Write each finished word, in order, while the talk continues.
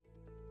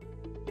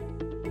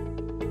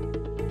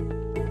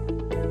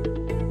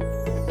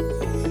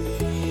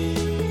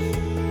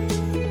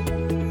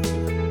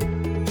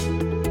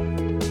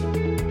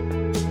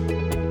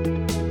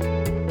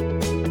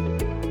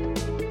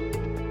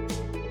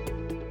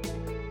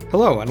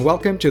Hello and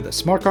welcome to the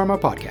Smart Karma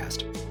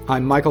Podcast.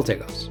 I'm Michael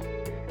Tegos.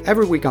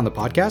 Every week on the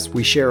podcast,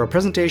 we share a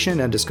presentation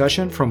and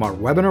discussion from our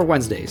Webinar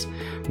Wednesdays,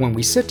 when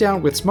we sit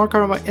down with Smart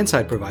Karma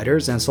insight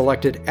providers and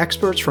selected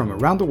experts from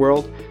around the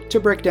world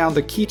to break down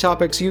the key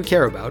topics you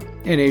care about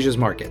in Asia's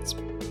markets.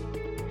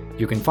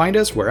 You can find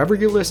us wherever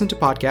you listen to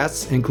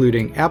podcasts,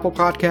 including Apple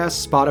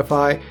Podcasts,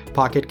 Spotify,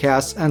 Pocket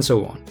Casts, and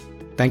so on.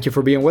 Thank you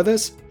for being with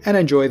us and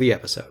enjoy the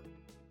episode.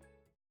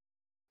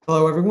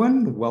 Hello,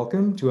 everyone.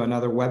 Welcome to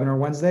another Webinar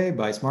Wednesday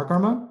by Smart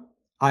Karma.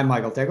 I'm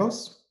Michael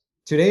Tegos.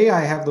 Today, I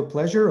have the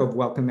pleasure of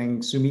welcoming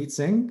Sumeet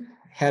Singh,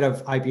 head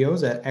of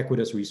IPOs at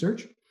Aequitas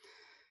Research,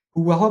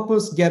 who will help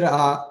us get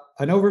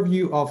an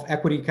overview of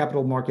equity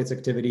capital markets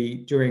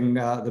activity during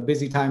the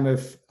busy time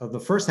of the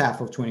first half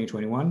of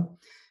 2021,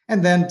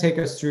 and then take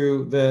us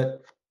through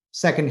the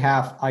second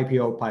half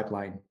IPO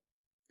pipeline.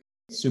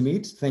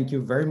 Sumeet, thank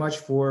you very much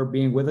for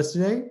being with us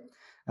today.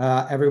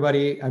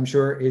 Everybody, I'm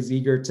sure, is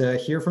eager to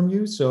hear from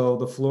you, so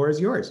the floor is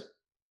yours.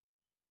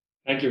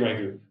 Thank you,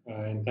 Michael,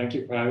 and thank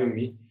you for having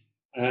me.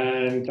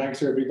 And thanks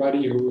to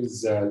everybody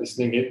who's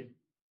listening in.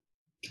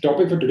 The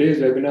topic for today's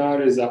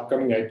webinar is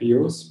upcoming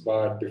IPOs,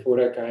 but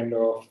before I kind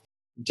of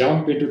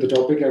jump into the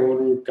topic, I want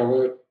to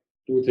cover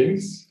two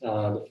things.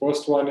 The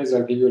first one is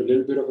I'll give you a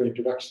little bit of an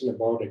introduction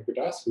about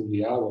Aequitas, who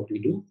we are, what we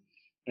do.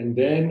 And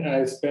then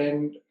I'll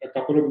spend a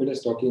couple of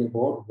minutes talking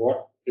about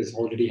what has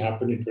already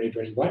happened in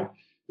 2021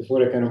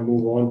 before I kind of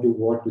move on to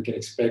what we can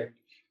expect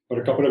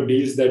or a couple of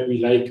deals that we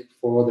like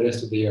for the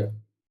rest of the year.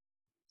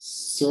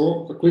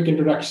 So a quick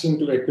introduction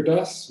to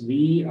Aequitas.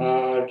 We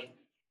are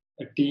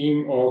a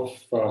team of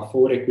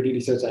 4 equity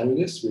research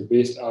analysts. We're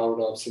based out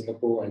of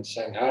Singapore and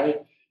Shanghai.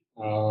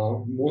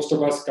 Most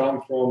of us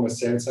come from a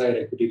sell-side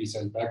equity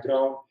research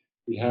background.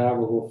 We have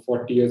over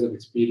 40 years of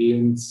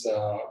experience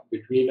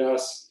between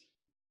us.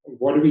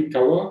 What do we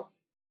cover?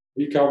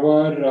 We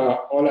cover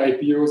all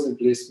IPOs and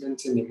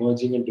placements in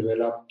emerging and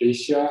developed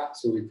Asia.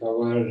 So we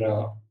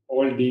cover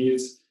all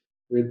deals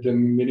with the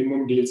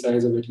minimum deal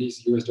size of at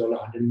least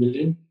 $100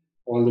 million,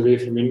 all the way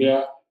from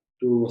India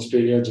to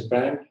Australia,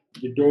 Japan.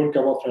 We don't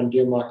cover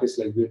frontier markets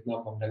like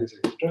Vietnam, Bangladesh,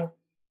 etc.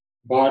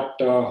 But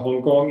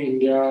Hong Kong,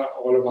 India,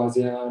 all of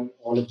ASEAN,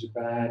 all of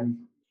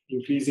Japan,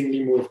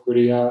 increasingly more of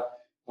Korea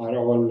are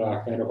all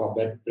kind of our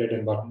bread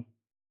and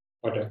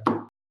butter.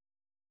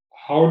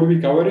 How do we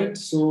cover it?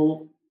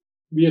 So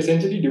we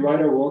essentially divide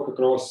our work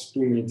across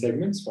 2 main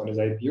segments. One is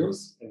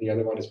IPOs and the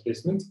other one is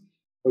placements.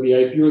 For the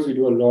IPOs, we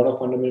do a lot of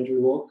fundamental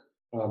work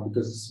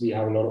because we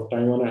have a lot of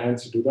time on our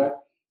hands to do that.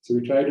 So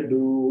we try to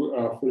do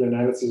a full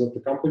analysis of the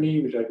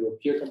company. We try to do a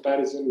peer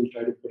comparison. We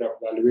try to put up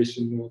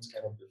valuation notes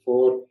kind of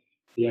before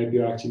the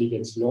IPO actually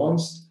gets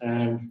launched.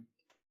 And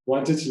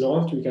once it's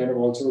launched, we kind of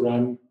also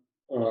run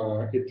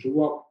it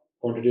through a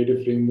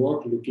quantitative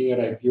framework, looking at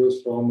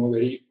IPOs from a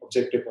very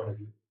objective point of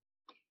view.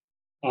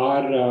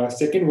 Our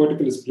second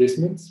vertical is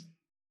placements.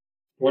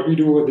 What we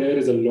do over there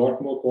is a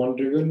lot more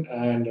quant-driven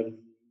and a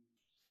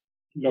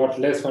lot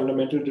less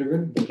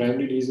fundamental-driven. The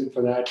primary reason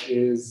for that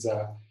is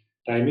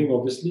timing,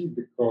 obviously,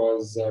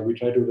 because we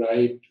try to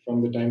write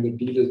from the time the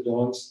deal is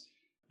launched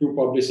to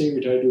publishing.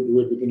 We try to do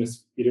it within a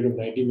period of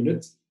 90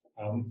 minutes.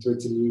 So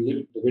it's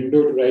the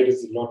window to write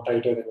is a lot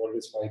tighter than what it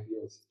is for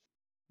IPOs.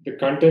 The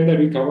content that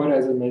we cover,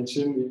 as I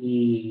mentioned,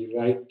 we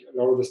write a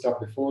lot of the stuff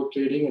before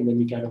trading, and then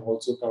we kind of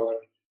also cover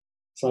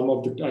some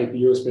of the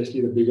IPOs,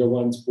 especially the bigger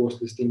ones,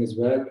 post-listing as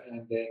well.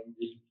 And then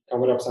we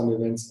cover up some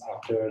events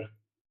after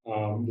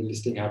the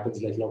listing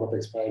happens, like lockup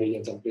expiry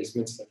and some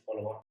placements that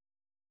follow on.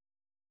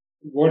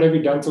 What have we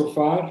done so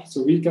far?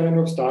 So we kind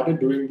of started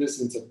doing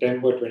this in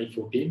September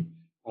 2014.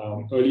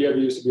 Earlier,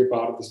 we used to be a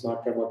part of the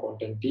Smart Karma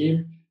content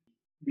team.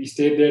 We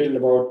stayed there till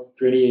about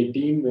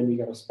 2018 when we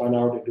kind of spun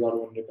out into our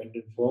own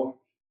independent firm,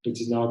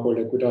 which is now called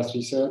Aequitas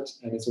Research,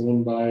 and it's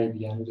owned by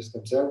the analysts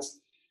themselves.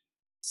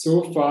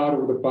 So far,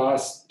 over the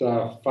past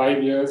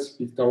 5 years,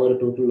 we've covered a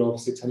total of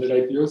 600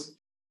 IPOs.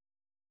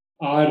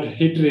 Our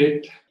hit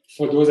rate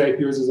for those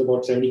IPOs is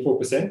about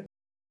 74%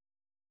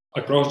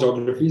 across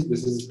geographies.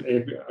 This is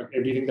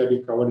everything that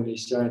we've covered in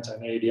Asia and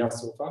China area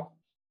so far.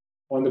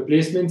 On the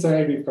placement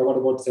side, we've covered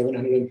about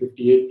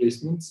 758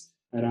 placements,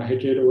 and our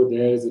hit rate over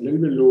there is a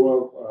little bit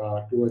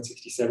lower, towards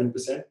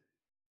 67%.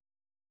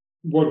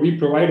 What we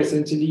provide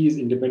essentially is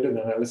independent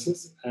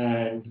analysis,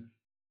 and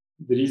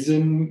the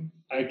reason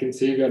I can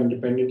say we are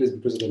independent is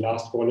because of the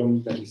last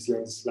column that you see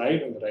on the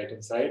slide on the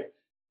right-hand side.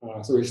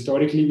 So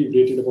historically, we've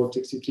rated about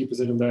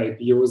 63% of the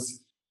IPOs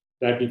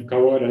that we've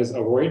covered as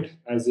avoid,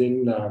 as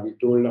in we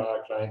told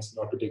our clients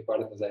not to take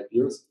part in those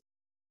IPOs.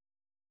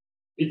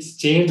 It's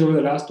changed over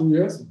the last 2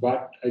 years,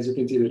 but as you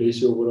can see, the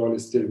ratio overall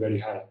is still very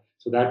high.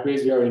 So that way,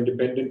 we are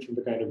independent from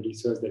the kind of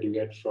research that you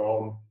get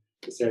from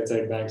the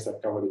sell-side banks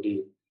that cover the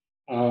deal.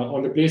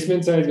 On the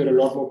placement side, we're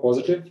a lot more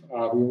positive. We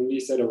only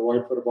said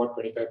avoid for about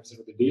 25%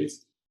 of the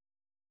deals.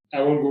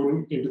 I won't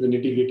go into the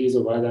nitty-gritties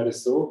of why that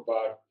is so,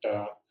 but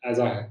as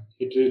our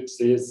hit rate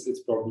says,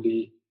 it's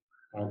probably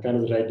kind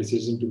of the right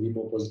decision to be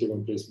more positive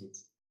on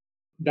placements.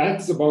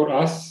 That's about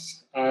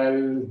us.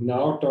 I'll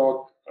now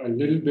talk a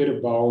little bit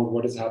about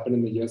what has happened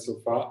in the year so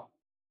far.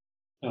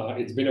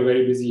 It's been a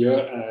very busy year,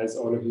 as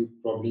all of you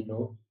probably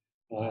know.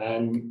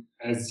 And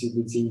as you've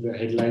been seeing the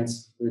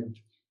headlines with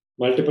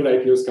multiple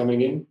IPOs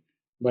coming in.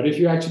 But if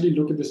you actually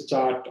look at this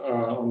chart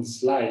on the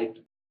slide,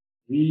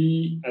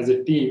 we as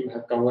a team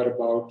have covered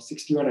about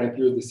 61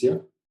 IPOs this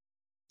year.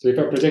 So if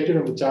I project it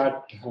on the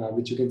chart,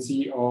 which you can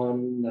see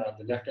on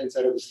the left-hand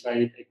side of the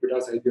slide,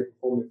 Aequitas IPO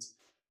performance,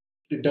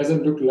 it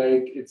doesn't look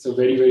like it's a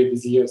very, very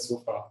busy year so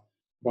far.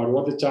 But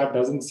what the chart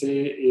doesn't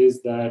say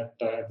is that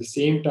at the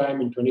same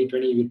time in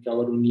 2020, we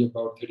covered only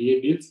about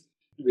 38 deals,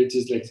 which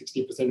is like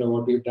 60% of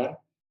what we've done.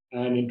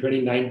 And in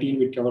 2019,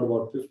 we covered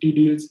about 50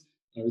 deals,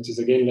 which is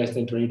again less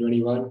than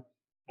 2021.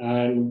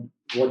 And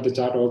what the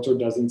chart also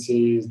doesn't say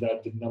is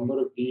that the number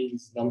of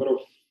deals, number of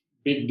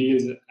big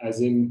deals,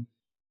 as in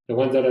the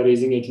ones that are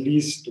raising at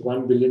least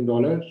 $1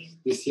 billion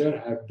this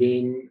year, have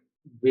been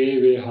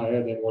way, way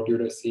higher than what you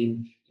would have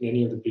seen in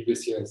any of the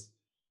previous years.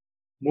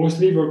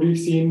 Mostly what we've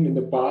seen in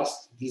the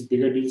past, these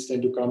bigger deals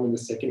tend to come in the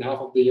second half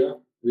of the year,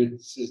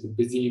 which is the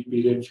busy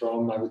period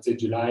from, I would say,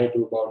 July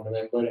to about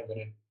November, and then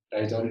it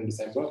dies down in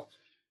December.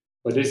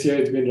 But this year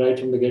it's been right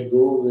from the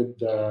get-go with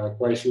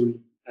Kuaishul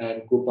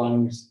and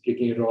Kupang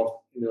kicking it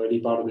off in the early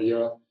part of the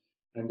year,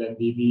 and then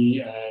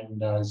DB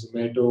and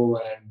Zomato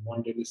and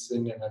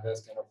Mondenissen and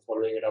others kind of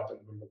following it up in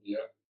the middle of the year.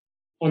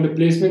 On the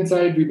placement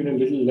side, we've been a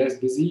little less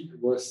busy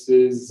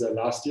versus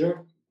last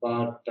year,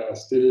 but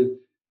still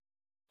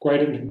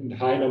quite a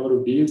high number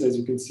of deals. As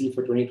you can see,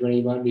 for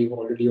 2021, we've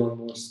already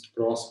almost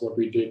crossed what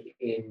we did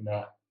in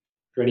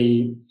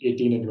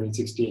 2018 and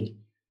 2016.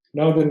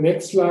 Now, the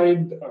next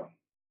slide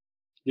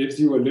gives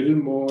you a little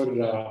more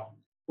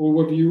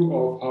overview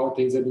of how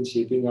things have been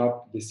shaping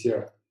up this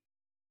year.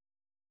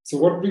 So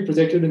what we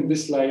projected in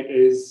this slide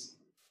is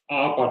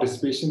our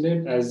participation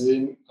rate, as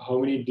in how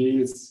many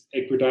deals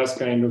Aequitas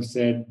kind of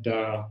said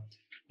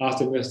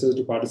asked investors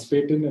to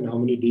participate in, and how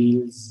many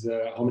deals,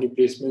 how many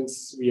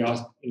placements we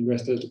asked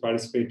investors to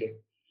participate in.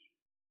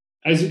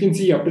 As you can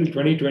see, up till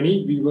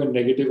 2020, we were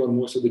negative on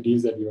most of the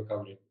deals that we were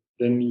covering.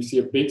 Then you see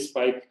a big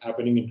spike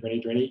happening in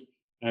 2020,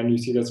 and you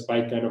see the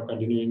spike kind of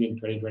continuing in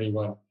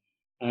 2021.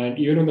 And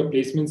even on the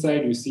placement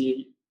side, you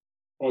see,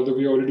 although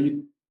we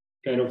already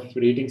kind of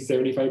rating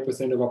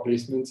 75% of our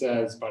placements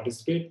as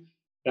participate,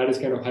 that is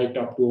kind of hiked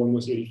up to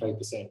almost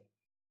 85%.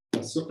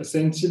 So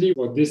essentially,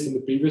 what this in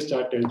the previous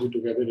chart tells you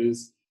together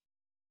is,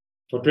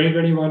 for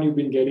 2021, you've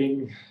been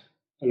getting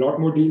a lot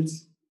more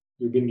deals,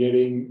 you've been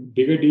getting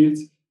bigger deals,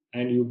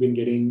 and you've been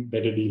getting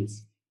better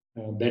deals.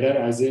 Better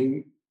as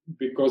in,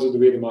 because of the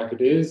way the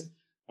market is,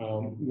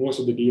 most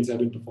of the deals have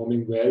been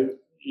performing well,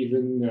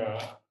 even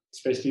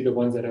especially the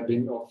ones that have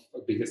been of a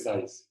bigger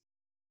size.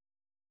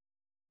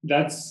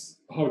 That's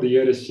how the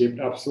year is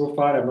shaped up so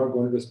far. I'm not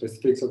going into the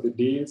specifics of the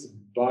deals,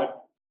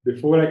 but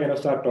before I kind of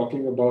start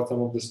talking about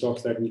some of the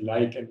stocks that we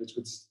like and which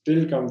would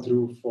still come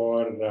through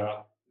for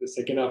the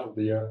second half of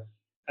the year,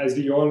 as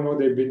we all know,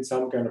 there have been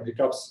some kind of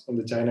hiccups on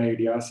the China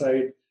ADR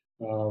side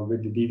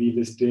with the DD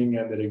listing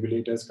and the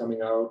regulators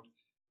coming out.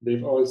 There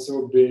have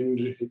also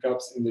been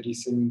hiccups in the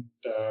recent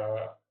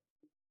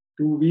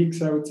 2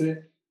 weeks, I would say,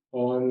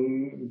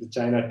 on the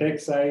China tech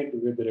side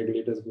with the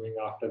regulators going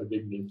after the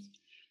big names.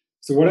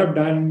 So what I've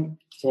done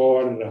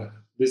for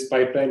this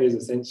pipeline is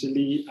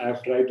essentially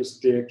I've tried to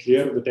stay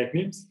clear of the tech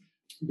names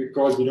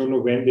because we don't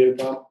know when they'll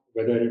come,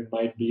 whether it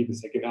might be the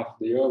second half of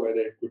the year,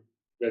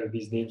 whether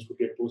these names could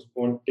get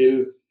postponed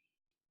till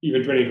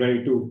even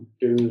 2022,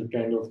 till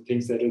kind of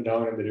things settle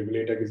down and the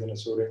regulator gives an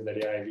assurance that,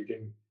 yeah,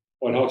 everything,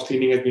 all house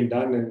cleaning has been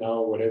done and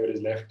now whatever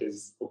is left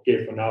is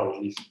okay for now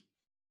at least.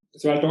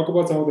 So I'll talk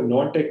about some of the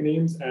non-tech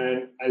names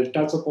and I'll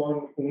touch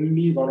upon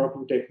only one or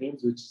two tech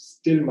names which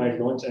still might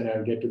launch, and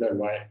I'll get to that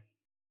why.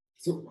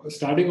 So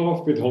starting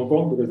off with Hong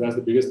Kong, because that's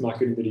the biggest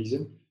market in the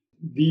region,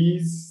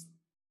 these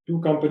two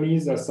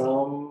companies are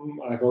some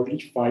I've already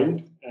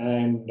filed,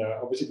 and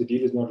obviously the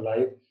deal is not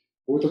live.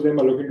 Both of them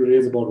are looking to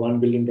raise about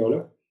 $1 billion.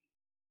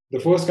 The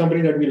first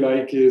company that we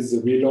like is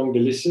Weilong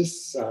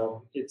Delicious.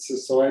 It's a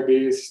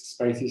soy-based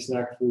spicy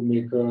snack food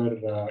maker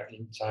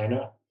in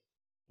China.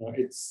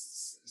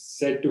 It's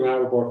said to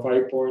have about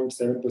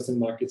 5.7%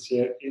 market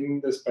share in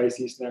the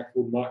spicy snack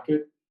food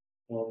market.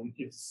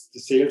 The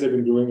sales have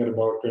been growing at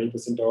about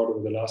 20% out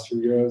over the last few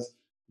years.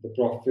 The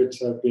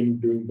profits have been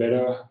doing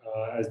better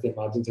as their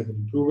margins have been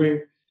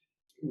improving.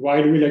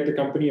 Why do we like the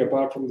company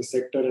apart from the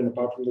sector and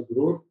apart from the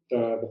growth?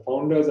 The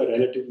founders are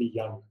relatively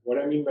young. What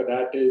I mean by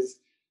that is,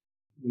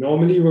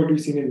 normally what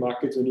we've seen in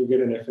markets when you get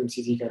an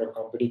FMCG kind of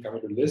company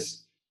coming to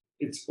list,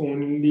 it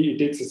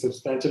takes a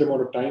substantial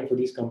amount of time for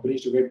these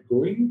companies to get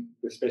going,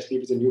 especially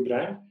if it's a new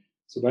brand.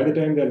 So by the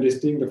time they're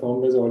listing, the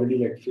founders are already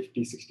like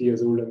 50, 60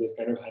 years old, and they've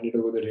kind of handed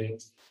over the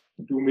reins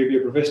to maybe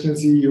a professional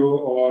CEO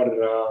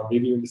or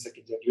maybe even the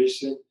second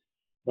generation.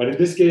 But in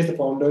this case, the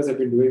founders have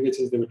been doing it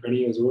since they were 20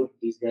 years old.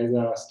 These guys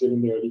are still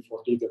in their early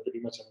 40s. They're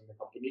pretty much running the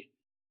company,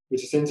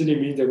 which essentially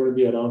means they're going to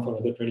be around for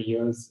another 20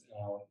 years.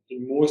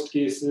 In most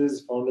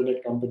cases,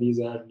 founder-led companies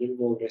are a little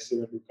more aggressive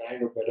and do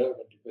kind of better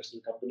than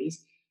professional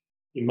companies.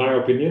 In my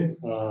opinion,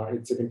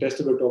 it's a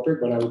contestable topic,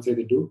 but I would say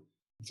they do.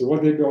 So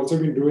what they've also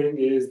been doing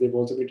is they've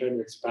also been trying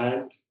to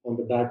expand on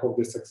the back of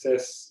the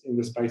success in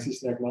the spicy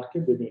snack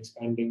market, they've been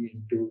expanding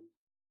into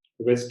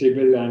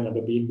vegetable and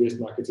other bean-based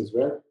markets as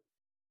well.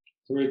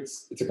 So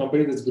it's a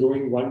company that's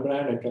growing one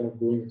brand and kind of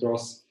going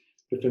across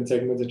different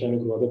segments and trying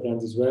to grow other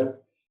brands as well.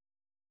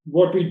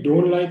 What we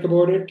don't like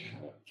about it,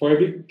 for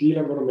every deal,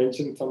 I'm going to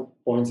mention some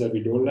points that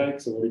we don't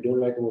like. So what we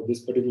don't like about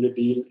this particular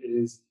deal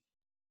is,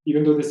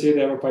 even though they say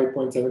they have a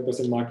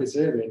 5.7% market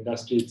share, the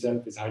industry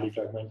itself is highly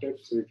fragmented.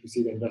 So if you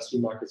see the industry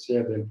market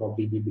share, they'll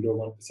probably be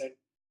below 1%.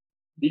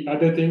 The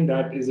other thing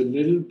that is a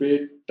little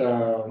bit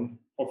of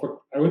a,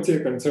 I wouldn't say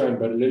a concern,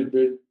 but a little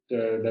bit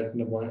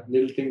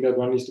little thing that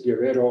one needs to be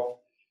aware of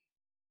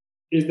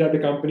is that the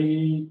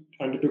company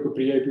undertook a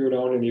pre-IPO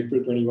round in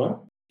April 21.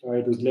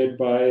 It was led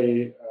by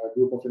a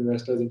group of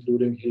investors,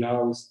 including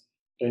Hillhouse,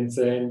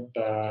 Tencent,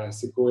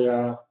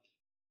 Sequoia,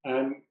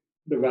 and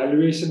the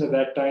valuation at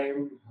that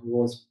time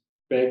was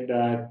pegged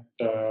at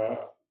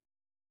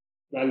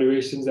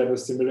valuations that were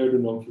similar to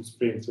non-food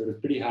Spring, so it was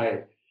pretty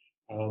high.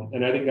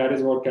 And I think that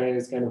is what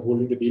is kind of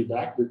holding the deal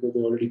back, because they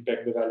already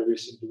pegged the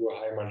valuation to a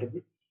high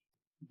multiple.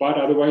 But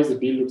otherwise, the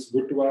deal looks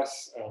good to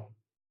us.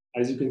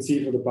 As you can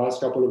see, for the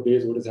past couple of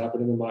days, what has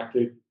happened in the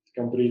market,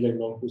 companies like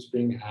non-food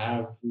Spring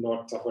have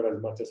not suffered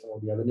as much as some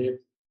of the other names.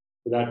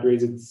 For that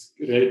reason, it's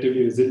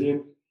relatively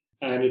resilient,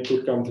 and it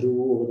could come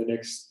through over the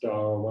next 1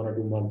 or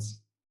 2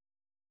 months.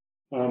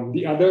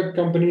 The other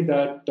company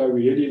that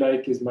we really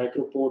like is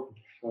Microport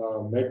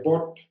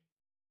Medbot.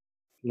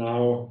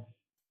 Now,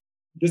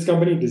 this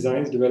company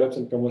designs, develops,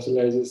 and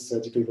commercializes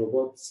surgical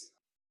robots.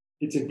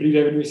 It's in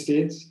pre-revenue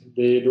stage.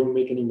 They don't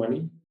make any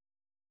money.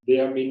 They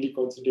are mainly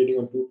concentrating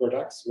on 2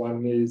 products.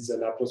 One is a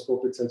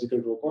laparoscopic surgical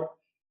robot.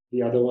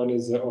 The other one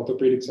is an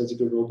orthopedic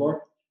surgical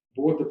robot.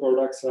 Both the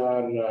products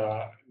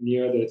are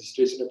near the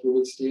registration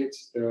approval stage.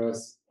 The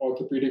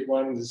orthopedic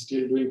one is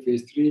still doing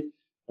phase 3.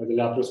 The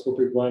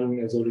laparoscopic one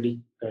has already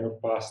kind of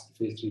passed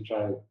the phase 3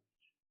 trial.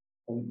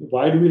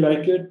 Why do we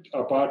like it?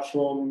 Apart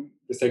from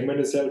the segment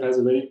itself has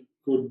a very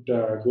good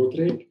growth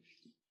rate.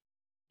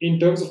 In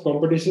terms of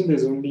competition,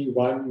 there's only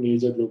one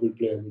major global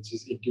player, which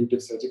is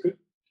Intuitive Surgical.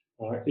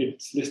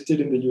 It's listed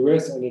in the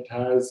US and it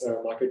has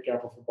a market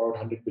cap of about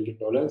 $100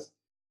 billion.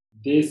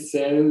 They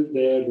sell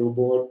their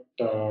robot,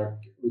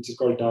 which is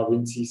called Da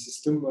Vinci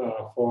system,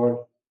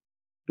 for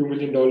 $2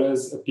 million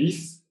a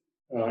piece,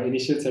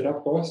 initial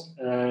setup cost,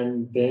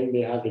 and then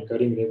they have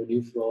recurring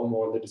revenue from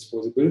all the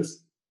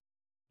disposables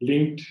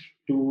linked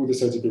to the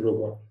surgical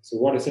robot. So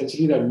what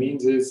essentially that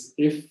means is,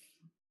 if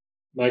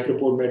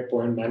Microport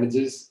Medpoint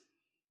manages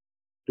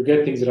to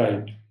get things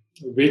right,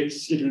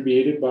 which it will be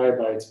aided by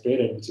its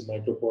parent, which is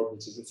Microport,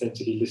 which is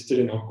essentially listed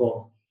in Hong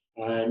Kong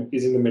and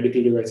is in the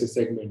medical devices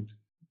segment,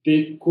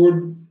 they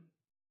could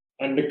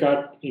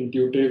undercut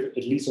Intuitive,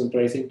 at least on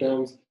pricing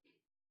terms,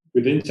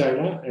 within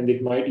China, and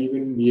it might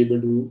even be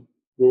able to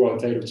go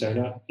outside of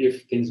China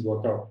if things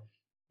work out.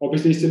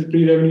 Obviously, still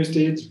pre-revenue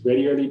stage,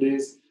 very early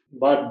days,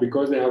 but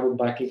because they have a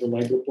backing from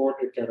Microport,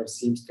 it kind of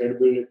seems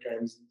credible. It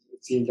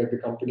seems like the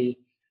company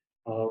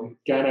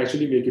can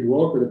actually make it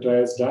work with the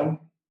trials done.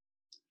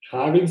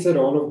 Having said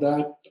all of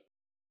that,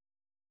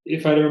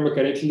 if I remember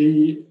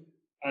correctly,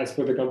 as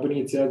per the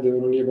company itself, there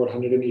were only about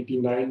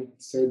 189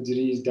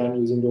 surgeries done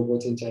using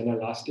robots in China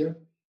last year.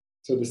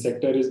 So the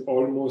sector is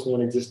almost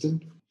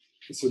non-existent.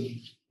 So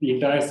the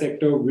entire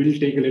sector will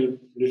take a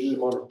little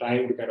amount of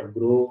time to kind of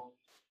grow.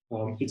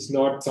 It's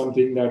not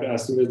something that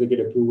as soon as they get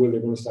approval, they're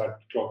going to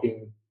start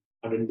clocking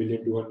 100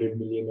 million, 200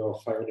 million, or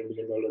 $500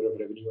 million of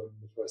revenue in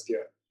the first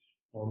year.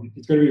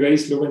 It's going to be very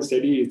slow and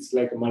steady. It's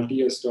like a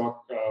multi-year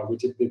stock,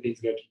 which if they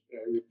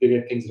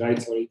get things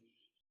right,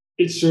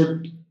 it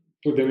should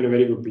put them in a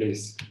very good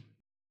place.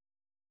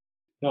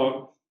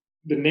 Now,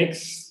 the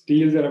next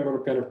deal that I'm going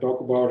to kind of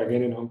talk about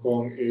again in Hong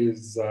Kong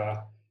is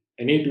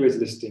an A2S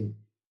listing,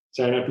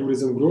 China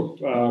Tourism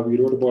Group. We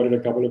wrote about it a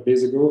couple of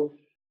days ago.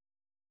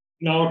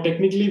 Now,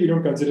 technically, we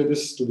don't consider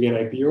this to be an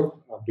IPO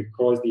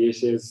because the A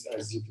shares,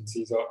 as you can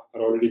see,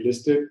 are already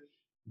listed.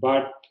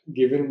 But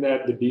given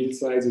that the deal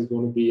size is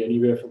going to be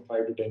anywhere from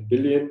 5 to 10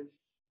 billion,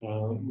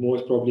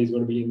 most probably is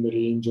going to be in the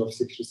range of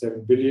 6 to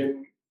 7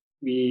 billion,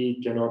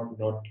 we cannot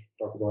not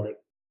talk about it.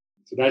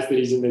 So that's the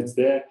reason it's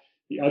there.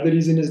 The other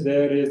reason is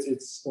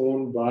it's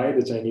owned by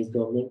the Chinese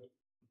government.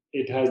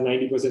 It has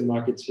 90%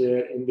 market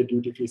share in the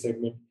duty-free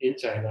segment in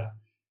China.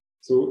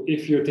 So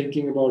if you're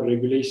thinking about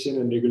regulation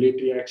and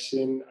regulatory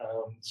action,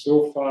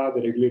 so far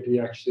the regulatory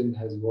action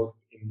has worked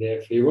in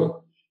their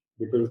favor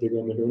because of the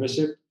government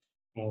ownership.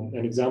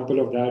 An example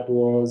of that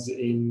was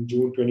in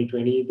June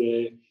 2020,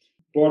 they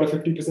bought a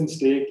 50%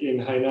 stake in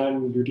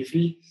Hainan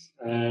duty-free,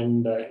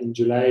 and in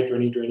July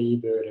 2020,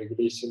 the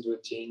regulations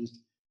were changed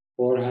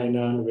for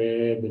Hainan,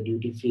 where the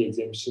duty-free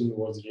exemption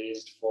was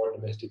raised for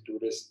domestic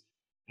tourists,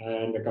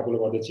 and a couple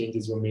of other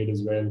changes were made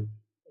as well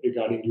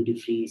regarding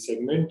duty-free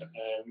segment,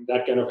 and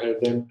that kind of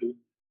helped them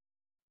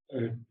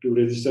to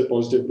register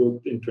positive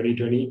growth in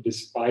 2020,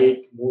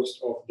 despite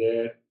most of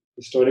their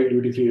historic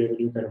duty-free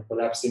revenue kind of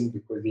collapsing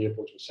because the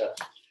airports were shut.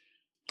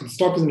 The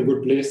stock is in a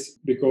good place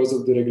because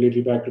of the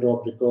regulatory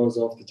backdrop, because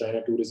of the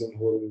China tourism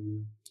whole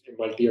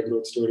multi-year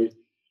growth story.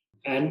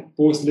 And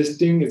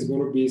post-listing, it's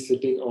going to be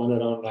sitting on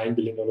around $9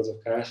 billion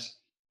of cash.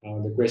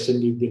 The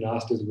question we've been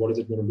asked is, what is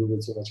it going to do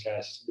with so much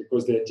cash?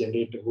 Because they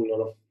generate a whole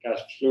lot of cash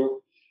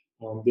flow,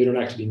 they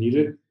don't actually need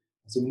it.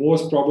 So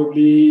most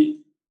probably,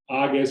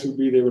 our guess would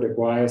be they would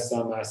acquire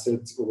some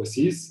assets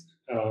overseas,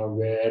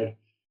 where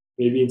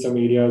maybe in some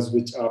areas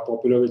which are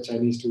popular with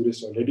Chinese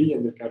tourists already,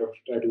 and they kind of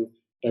try to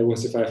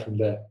diversify from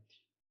there.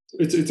 So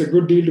it's a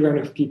good deal to kind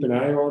of keep an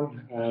eye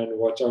on and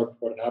watch out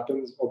what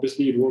happens.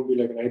 Obviously, it won't be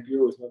like an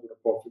IPO; it's not going to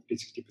pop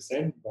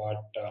 50-60%.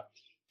 But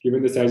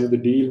given the size of the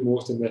deal,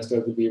 most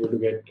investors will be able to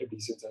get a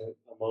decent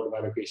amount of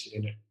allocation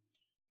in it.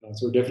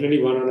 So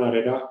definitely one on our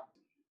radar.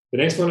 The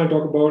next one I'll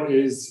talk about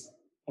is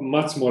a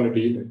much smaller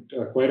deal,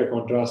 quite a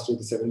contrast to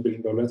the $7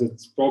 billion.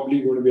 It's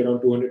probably going to be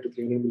around 200 to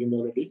 $300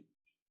 million deal.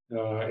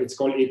 It's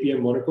called APM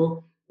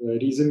Monaco. The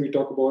reason we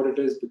talk about it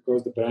is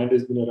because the brand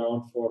has been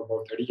around for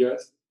about 30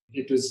 years.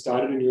 It was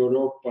started in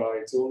Europe.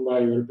 It's owned by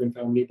a European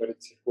family, but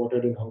it's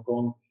headquartered in Hong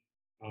Kong.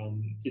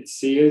 Its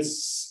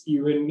sales,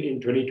 even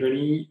in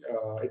 2020,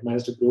 it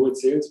managed to grow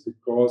its sales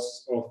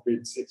because of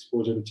its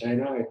exposure to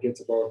China. It gets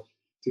about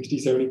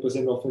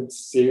 60-70% of its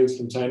sales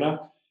from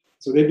China.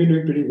 So they've been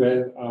doing pretty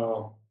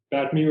well.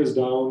 PATMI was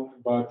down,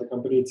 but the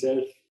company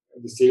itself,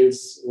 the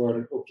sales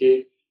were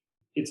okay.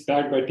 It's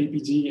backed by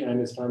TPG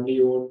and is family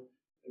owned.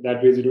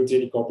 That way, you don't see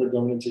any corporate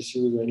governance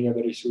issues or any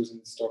other issues in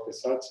the stock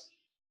as such.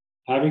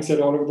 Having said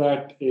all of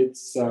that,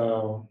 it's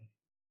a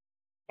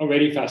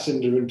very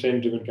fashion-driven,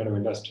 trend-driven kind of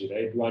industry,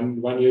 right?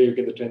 One year you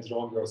get the trends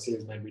wrong, your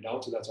sales might be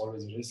down, so that's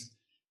always a risk.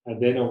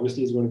 And then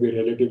obviously it's going to be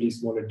a relatively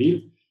smaller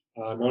deal,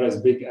 not as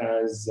big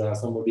as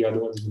some of the other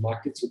ones in the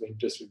market, so the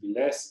interest will be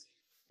less.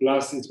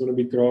 Plus, it's going to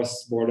be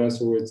cross-border,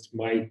 so it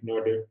might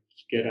not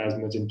get as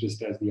much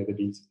interest as the other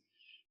deals.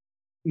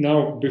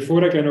 Now,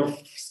 before I kind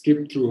of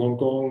skip through Hong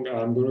Kong,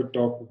 I'm going to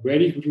talk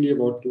very quickly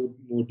about two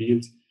more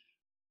deals.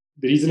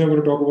 The reason I'm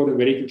going to talk about them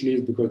very quickly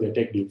is because they're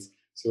tech deals.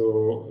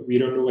 So we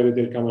don't know whether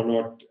they'll come or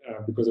not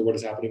because of what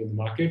is happening in the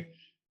market.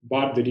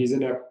 But the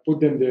reason I put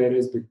them there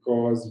is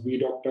because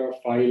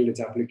WeDoctor filed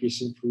its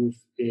application proof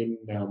in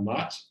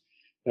March.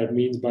 That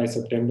means by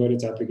September,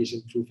 its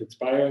application proof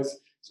expires.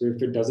 So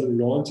if it doesn't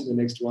launch in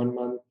the next 1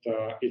 month,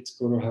 it's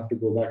going to have to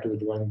go back to the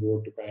drawing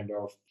board to kind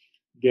of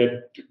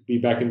be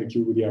back in the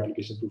queue with the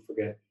application proof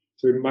again.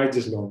 So it might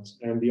just launch.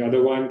 And the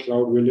other one,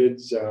 Cloud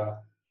Village,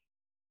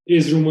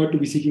 is rumored to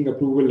be seeking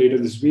approval later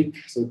this week.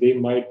 So they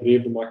might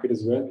brave the market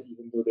as well,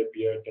 even though their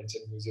peer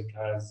Tencent Music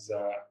has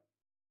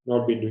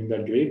not been doing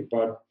that great.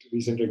 But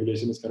recent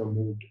regulation has kind of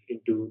moved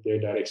into their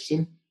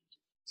direction.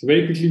 So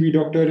very quickly,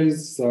 WeDoctor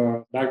is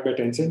backed by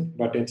Tencent,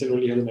 but Tencent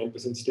only has a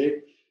 9%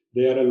 stake.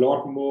 They are a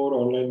lot more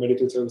online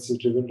medical services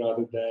driven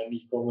rather than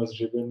e-commerce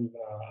driven,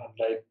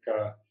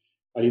 unlike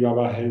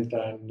Alibaba Health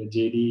and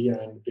JD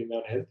and Ping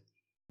An Health.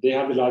 They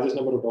have the largest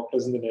number of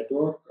doctors in the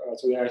network,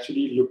 so they're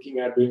actually looking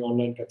at doing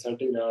online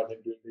consulting rather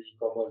than doing the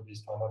e-commerce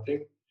based pharma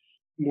thing.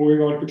 Moving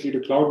on quickly to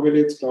Cloud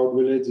Village. Cloud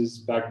Village is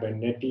backed by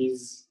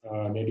NetEase.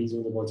 NetEase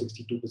owns about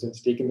 62%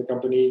 stake in the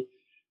company.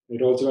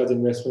 It also has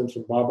investments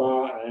from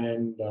Baba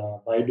and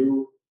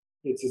Baidu.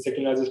 It's the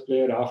second largest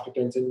player after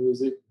Tencent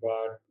Music,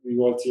 but we've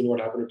all seen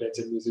what happened to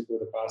Tencent Music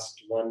over the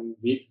past 1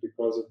 week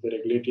because of the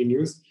regulatory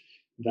news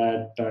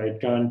that it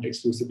can't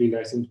exclusively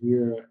license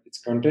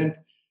its content.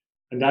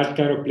 And that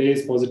kind of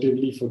plays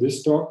positively for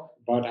this stock.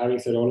 But having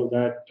said all of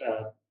that,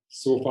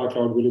 so far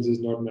Cloud Village has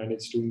not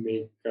managed to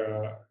make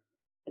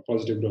a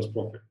positive gross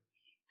profit.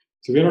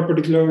 So we're not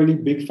particularly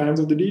big fans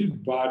of the deal,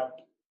 but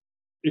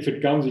if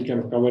it comes, we kind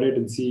of cover it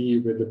and see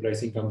where the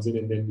pricing comes in,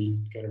 and then we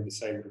kind of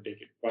decide where to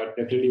take it. But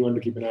definitely want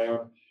to keep an eye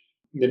on.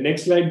 The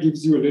next slide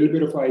gives you a little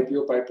bit of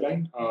IPO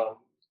pipeline.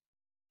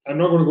 I'm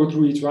not going to go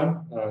through each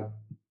one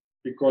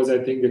because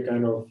I think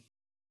I'm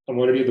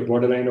already at the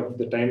borderline of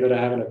the time that I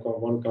have, and I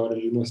want to cover a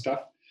little more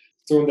stuff.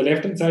 So on the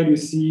left-hand side, you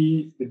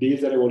see the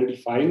deals that I've already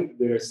filed.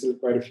 There are still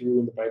quite a few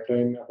in the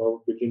pipeline,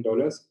 about $1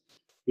 billion.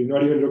 We've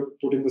not even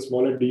put in the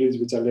smaller deals,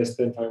 which are less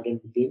than 500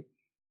 million.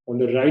 On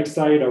the right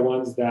side are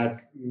ones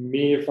that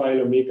may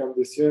file or may come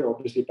this year.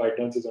 Obviously,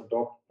 ByteDance is on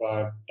top,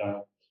 but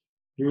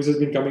news has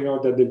been coming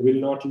out that they will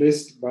not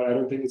list, but I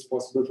don't think it's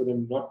possible for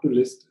them not to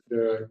list.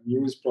 The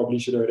news probably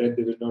should have read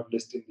they will not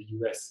list in the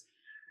US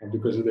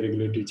because of the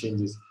regulatory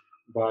changes.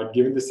 But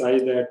given the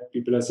size that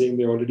people are saying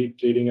they're already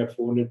trading at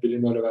 $400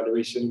 billion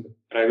valuation in the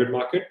private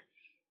market,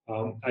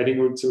 I think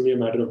it's only a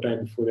matter of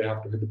time before they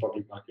have to hit the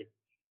public market.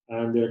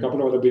 And there are a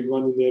couple of other big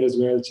ones in there as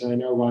well.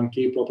 China,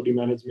 1K Property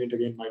Management,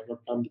 again, might not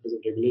come because of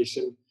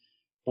regulation.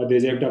 But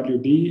there's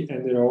FWD,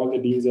 and there are all the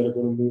deals that are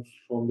going to move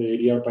from the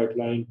ADR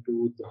pipeline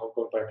to the Hong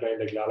Kong pipeline,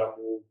 like Lala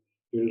Move,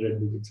 Little Red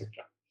Book, etc.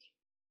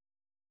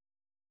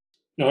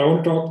 Now, I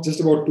want to talk just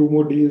about two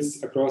more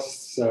deals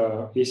across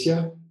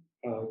Asia,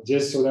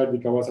 just so that we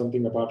cover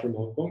something apart from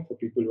Hong Kong for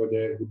people who are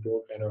there who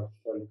don't kind of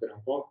look at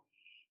Hong Kong.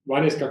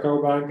 One is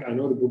Kakao Bank. I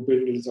know the book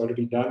building is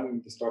already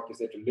done. The stock is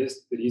there to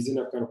list. The reason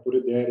I've kind of put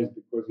it there is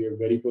because we are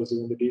very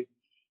positive on the deal.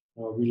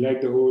 We like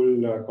the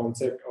whole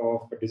concept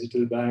of a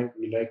digital bank.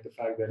 We like the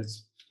fact that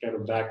it's kind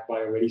of backed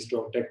by a very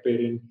strong tech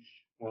parent.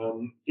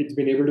 It's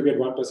been able to get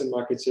 1%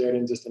 market share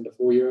in just under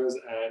 4 years.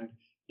 And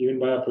even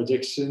by our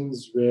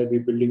projections, where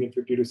we're building in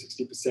 50 to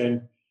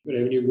 60%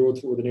 revenue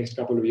growth over the next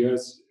couple of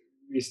years,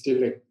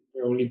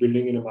 we're only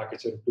building in a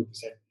market share of 2%.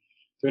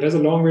 So it has a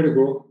long way to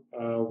go.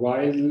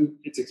 While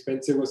it's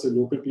expensive versus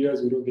local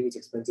peers, we don't think it's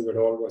expensive at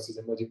all versus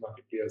emerging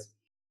market peers.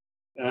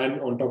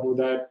 And on top of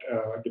that,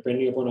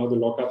 depending upon how the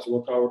lockups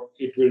work out,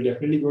 it will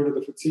definitely go to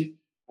the FTSE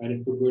and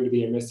it could go into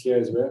the MSCI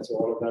as well. So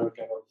all of that will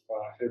kind of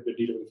help the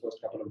deal over the first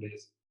couple of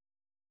days.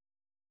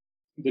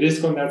 The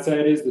risk on that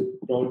side is the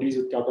boundaries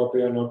with Kakao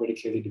Pay are not very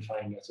clearly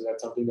defined. So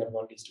that's something that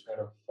one needs to kind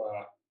of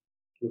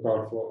look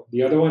out for.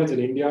 The other one is in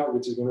India,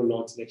 which is going to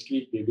launch next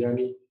week,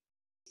 Devyani.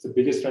 It's the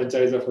biggest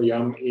franchisor for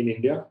Yum in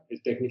India.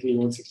 It technically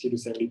owns 60 to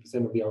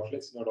 70% of the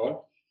outlets, not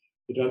all.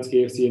 It runs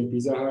KFC and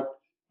Pizza Hut.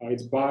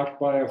 It's backed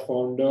by a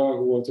founder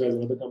who also has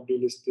another company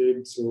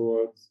listed.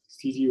 So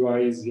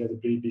CG-wise, he has a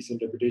pretty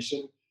decent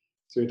reputation.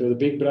 So it has a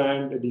big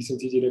brand, a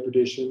decent CG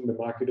reputation. The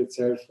market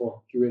itself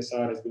for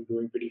QSR has been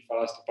growing pretty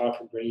fast, apart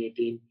from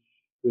 2018.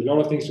 There's a lot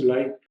of things to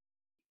like.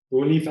 The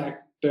only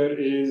factor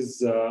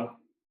is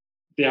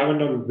they haven't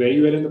done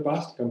very well in the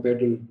past compared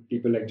to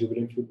people like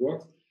Jubilant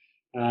Foodworks.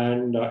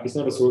 And it's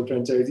not a sole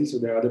franchisee, so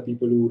there are other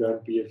people who run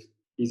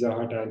Pizza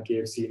Hut and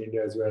KFC in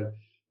India as well.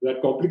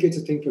 That complicates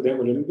the thing for them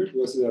a little bit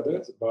versus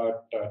others,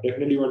 but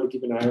definitely want to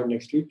keep an eye on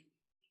next week.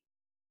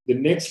 The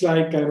next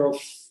slide kind of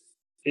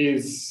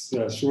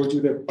shows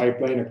you the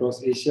pipeline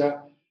across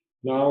Asia.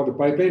 Now, the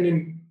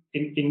pipeline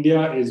in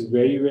India is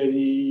very,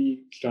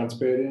 very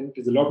transparent.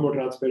 It's a lot more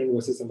transparent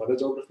versus some other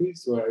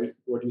geographies. So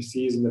what you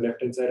see is in the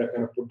left-hand side, I've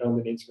kind of put down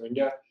the names for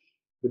India.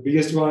 The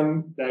biggest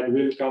one that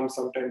will come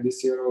sometime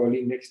this year or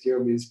early next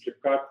year is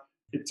Flipkart.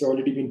 It's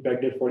already been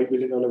pegged at $40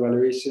 billion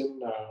valuation.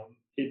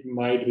 It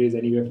might raise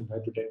anywhere from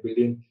 5 to 10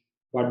 billion,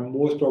 but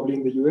most probably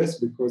in the US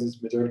because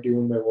it's majority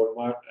owned by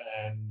Walmart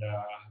and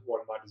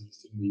Walmart is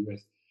listed in the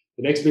US.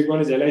 The next big one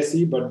is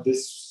LIC, but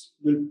this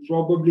will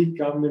probably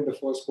come in the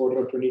first quarter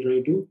of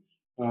 2022.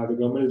 The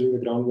government is doing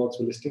the groundwork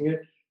for listing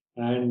it.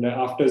 And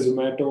after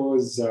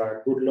Zomato's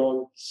good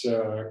launch,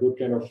 good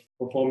kind of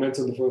performance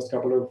on the first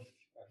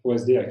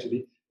day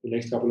actually, the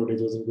next couple of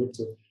days wasn't good.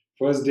 So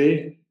first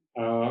day,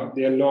 there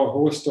are a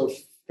host of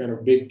kind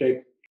of big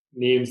tech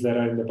names that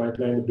are in the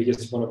pipeline. The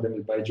biggest one of them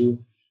is Baiju,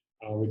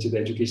 which is the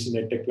education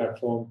edtech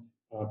platform.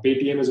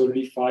 Paytm has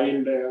already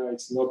filed.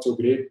 It's not so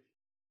great.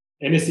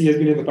 NSE has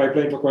been in the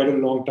pipeline for quite a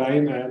long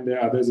time, and there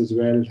are others as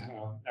well.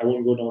 I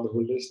won't go down the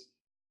whole list.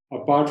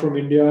 Apart from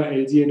India,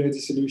 LG Energy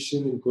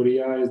Solution in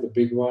Korea is the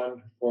big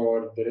one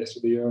for the rest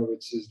of the year,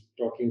 which is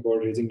talking about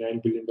raising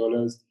 $9 billion.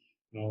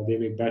 They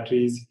make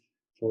batteries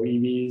for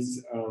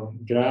EVs.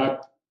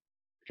 Grab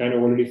kind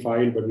of already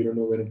filed, but we don't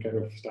know when it kind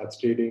of starts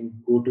trading.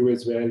 GoTo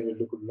as well will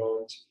look to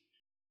launch.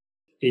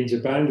 In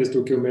Japan, there's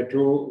Tokyo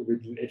Metro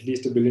with at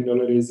least $1 billion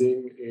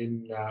raising.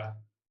 In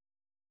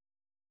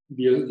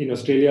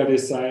Australia,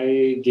 there's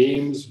Sai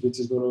Games, which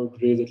is going to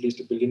raise at least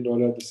 $1 billion.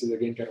 This is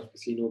again kind of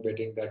casino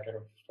betting, that kind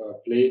of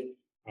play.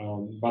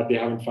 But they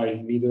haven't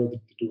filed, neither of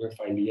the two have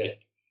filed yet.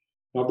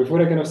 Now,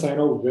 before I kind of sign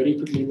off, very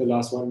quickly in the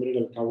last 1 minute,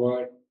 I'll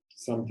cover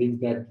some things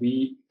that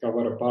we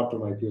cover apart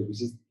from IPOs,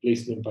 which is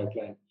placement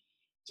pipeline.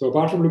 So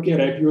apart from looking at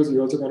IPOs, we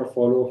also kind of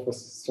follow, for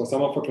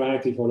some of our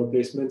clients, we follow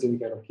placements and we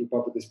kind of keep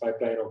up with this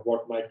pipeline of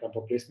what might come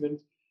for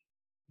placements.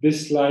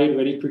 This slide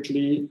very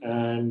quickly,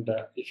 and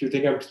if you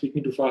think I'm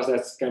speaking too fast,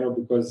 that's kind of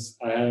because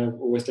I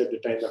have overstepped the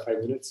time by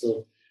 5 minutes.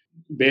 So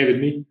bear with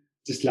me,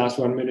 just last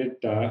 1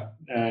 minute,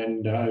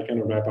 and I'll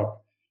kind of wrap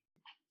up.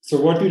 So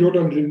what we wrote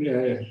on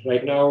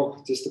right now,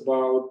 just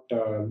about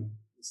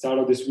start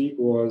of this week,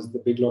 was the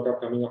big lockup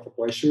coming up for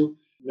Kuaishou.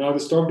 Now the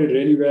stock did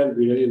really well.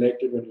 We really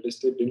liked it when it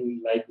listed.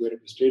 Didn't like where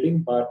it was trading,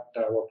 but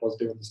were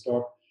positive on the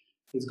stock.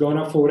 It's gone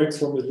up 4x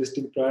from its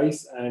listing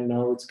price, and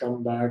now it's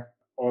come back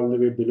all the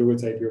way below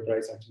its IPO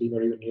price, actually,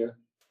 not even here.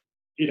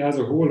 It has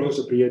a whole host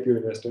of pre-IPO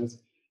investors.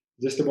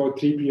 Just about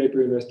 3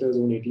 pre-IPO investors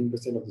own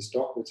 18% of the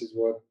stock, which is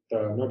worth,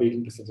 not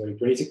 18%, sorry,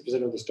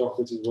 26% of the stock,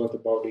 which is worth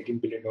about $18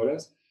 billion.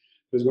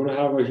 So it's going to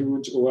have a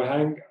huge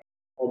overhang.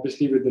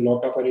 Obviously, with the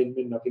lockup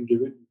arrangement, nothing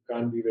given, you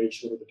can't be very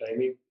sure of the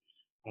timing.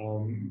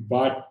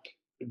 But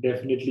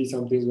definitely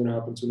something's going to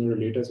happen sooner or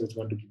later, so it's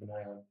one to keep an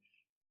eye on.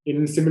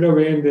 In a similar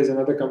way, there's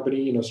another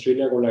company in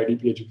Australia called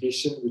IDP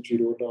Education, which we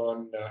wrote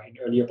on in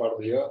earlier part of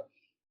the year.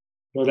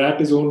 Now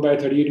that is owned by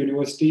 38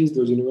 universities.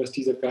 Those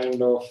universities have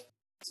kind of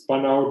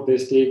spun out their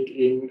stake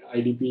in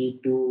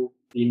IDP to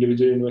the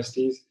individual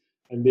universities,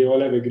 and they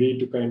all have agreed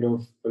to kind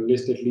of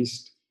list at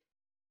least,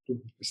 to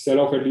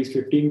sell off at least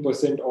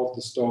 15% of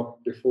the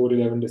stock before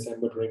 11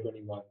 December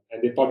 2021.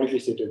 And they publicly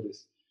stated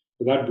this.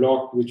 So that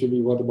block, which will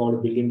be worth about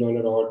 $1 billion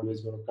odd,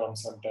 is going to come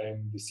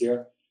sometime this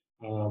year.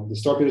 The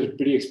stock is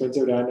pretty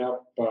expensive, ran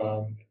up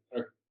a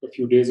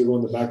few days ago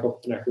on the back of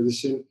an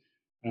acquisition.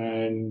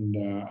 And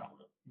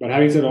but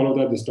having said all of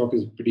that, the stock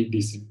is pretty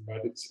decent.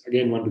 But it's,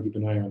 again, one to keep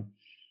an eye on.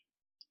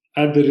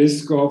 At the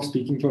risk of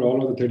speaking for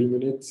all of the 30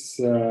 minutes,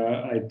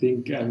 I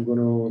think I'm going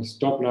to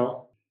stop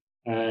now.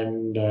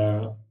 And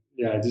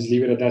just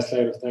leave it at that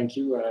slide of thank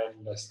you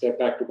and step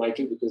back to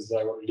Michael because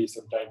I want to leave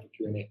some time for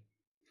Q&A.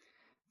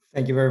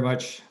 Thank you very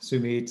much,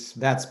 Sumeet.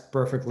 That's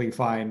perfectly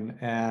fine,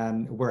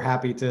 and we're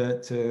happy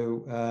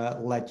to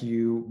let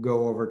you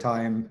go over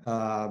time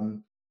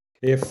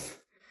if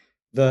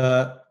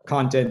the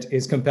content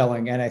is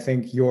compelling, and I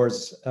think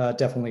yours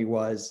definitely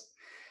was.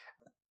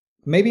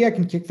 Maybe I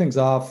can kick things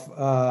off.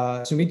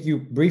 Sumit, you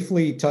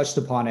briefly touched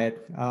upon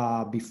it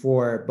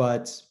before,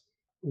 but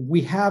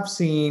we have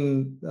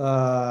seen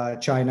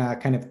China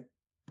kind of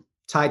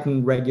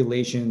tighten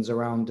regulations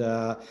around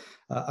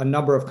a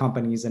number of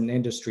companies and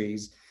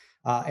industries.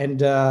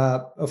 And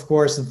of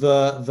course,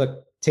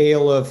 the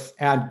tale of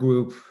Ad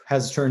Group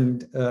has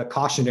turned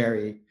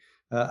cautionary,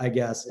 I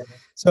guess.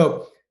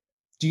 So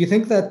do you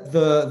think that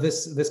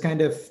this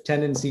kind of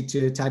tendency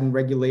to tighten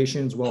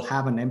regulations will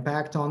have an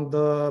impact on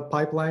the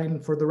pipeline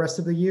for the rest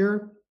of the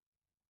year?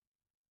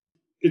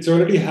 It's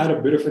already had a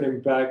bit of an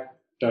impact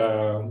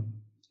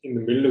in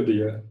the middle of the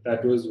year.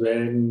 That was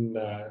when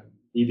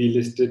EV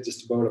listed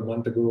just about a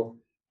month ago,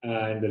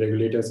 and the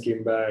regulators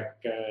came back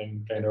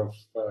and kind of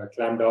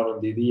clamped down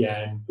on Didi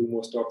and two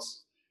more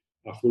stocks,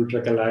 Full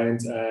Truck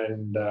Alliance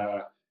and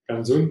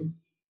Kanzun,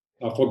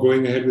 for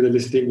going ahead with the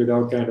listing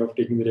without kind of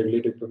taking the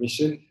regulator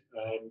permission.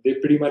 And they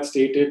pretty much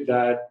stated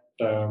that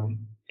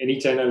any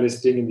China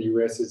listing in the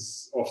US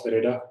is off the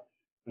radar.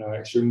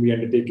 It shouldn't be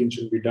undertaken,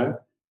 shouldn't be done.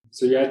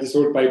 So you have this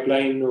whole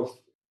pipeline of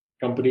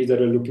companies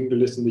that are looking to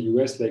list in the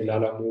US, like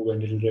Lala Move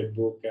and Little Red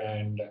Book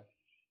and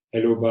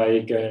Hello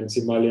Bike and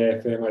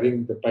Simalia FM. I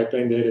think the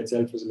pipeline there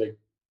itself was like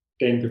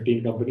 10,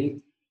 15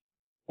 companies.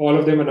 All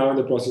of them are now in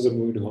the process of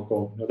moving to Hong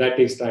Kong. Now that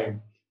takes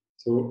time.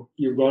 So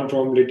you've gone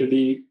from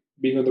literally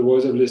being on the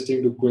verge of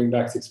listing to going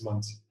back 6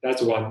 months.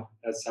 That's one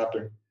that's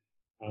happened.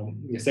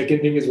 The second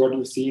thing is what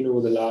we've seen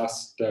over the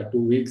last 2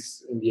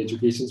 weeks in the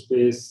education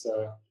space.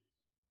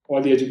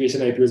 All the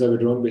education IPOs are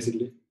withdrawn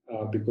basically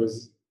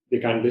because they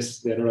can't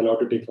list. They're not allowed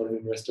to take foreign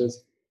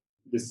investors.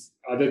 This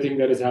other thing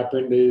that has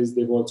happened is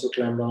they've also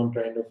clamped down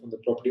kind of on the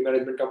property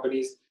management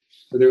companies.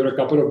 So there were a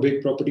couple of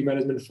big property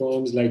management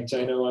firms like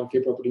China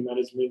Vanke Property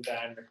Management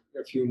and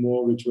a few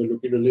more which were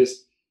looking to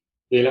list.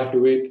 They'll have to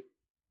wait.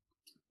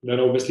 Then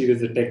obviously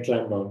there's the tech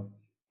clampdown,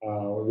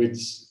 which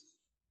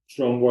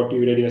from what we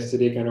read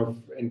yesterday kind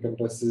of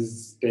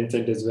encompasses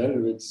Tencent as well.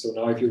 Which so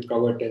now if you've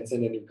covered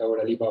Tencent and you've covered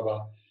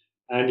Alibaba,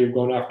 and you've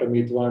gone after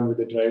Meituan with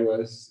the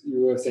drivers,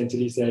 you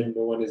essentially said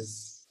no one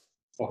is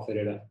off the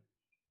radar.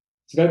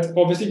 So that's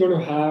obviously going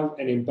to have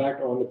an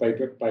impact on the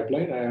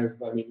pipeline.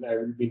 I mean, I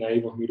would be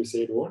naive of me to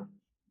say it won't.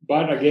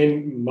 But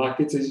again,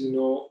 markets, as you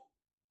know,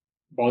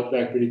 bounce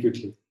back pretty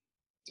quickly.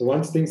 So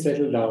once things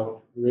settle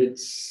down,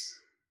 which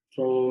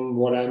from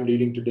what I'm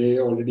reading today,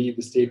 already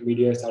the state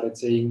media started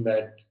saying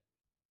that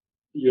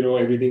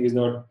everything is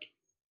not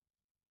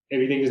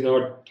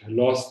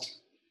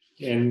lost,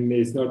 and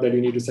it's not that you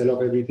need to sell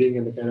off everything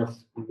and the kind of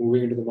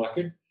moving into the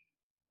market.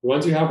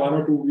 Once you have 1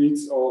 or 2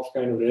 weeks of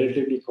kind of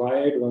relatively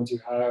quiet, once you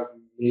have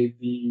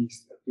maybe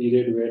a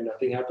period where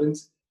nothing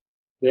happens,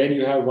 then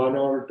you have one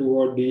or two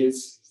odd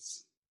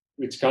deals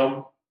which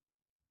come,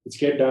 which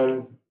get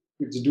done,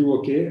 which do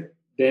okay,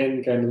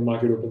 then kind of the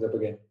market opens up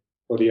again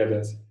for the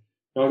others.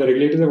 Now the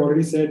regulators have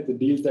already said the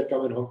deals that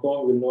come in Hong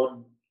Kong will not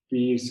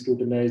be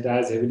scrutinized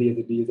as heavily as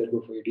the deals that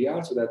go for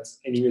ADR, so that's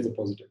anyways a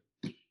positive.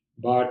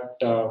 But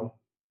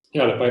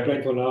yeah, the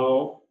pipeline for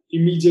now,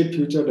 immediate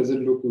future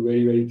doesn't look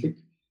very, very thick.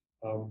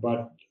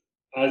 But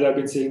as I've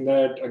been saying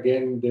that,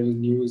 again, there was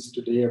news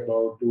today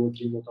about two or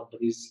three more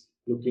companies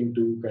looking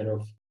to kind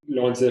of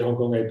launch their Hong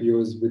Kong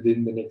IPOs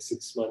within the next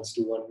 6 months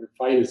to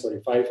file for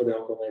the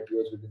Hong Kong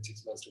IPOs within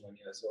 6 months to 1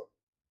 year. So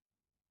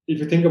if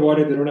you think about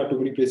it, they don't have too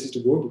many places to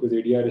go because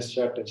ADR is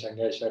shut and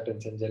Shanghai is shut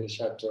and Shenzhen is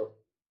shut. So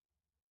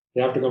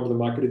they have to come to the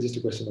market. It's just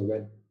a question of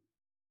when.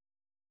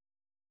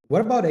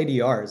 What about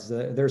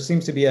ADRs? There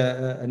seems to be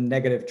a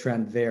negative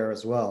trend there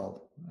as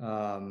well.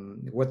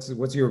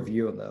 What's your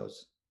view on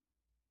those?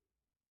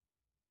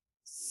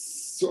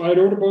 So I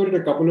wrote about it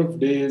a couple of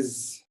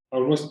days,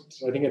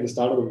 almost I think at the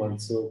start of the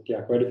month. So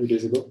yeah, quite a few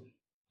days ago.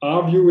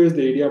 Our view is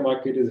the ADR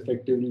market is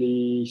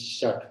effectively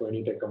shut for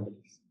any tech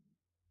companies.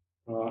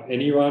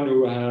 Anyone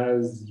who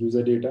has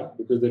user data,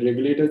 because the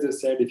regulators have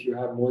said if you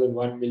have more than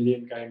 1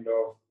 million kind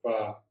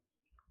of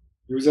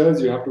users,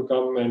 you have to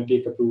come and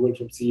take approval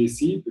from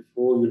CAC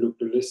before you look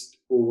to list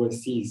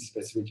overseas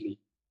specifically.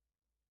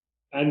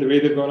 And the way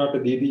they've gone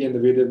after Didi and the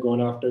way they've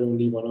gone after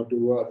only one or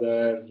two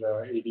other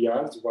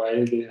ADRs,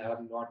 while they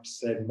have not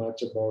said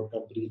much about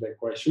companies like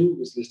Kuaishu,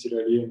 which listed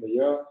earlier in the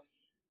year,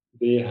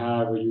 they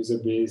have a user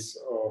base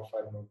of,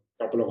 I don't know,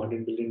 a couple of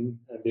 100 million,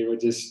 and they were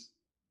just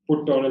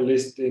put on a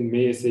list in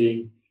May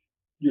saying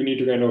you need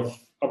to kind of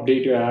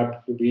update your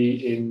app to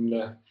be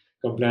in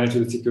compliance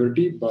with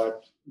security,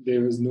 but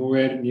there was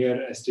nowhere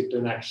near as strict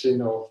an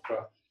action of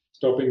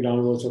stopping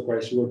downloads or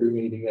Kuaishu or doing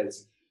anything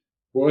else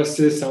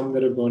versus some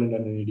that have gone and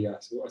done an ADR.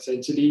 So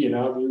essentially, in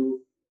our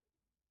view,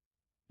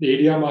 the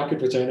ADR market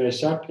for China is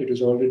shut. It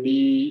was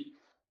already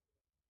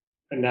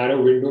a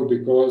narrow window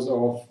because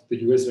of the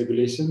US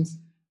regulations.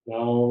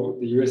 Now,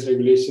 the US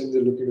regulations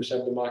are looking to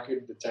shut the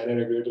market. The China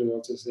regulator is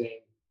also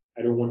saying,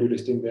 I don't want you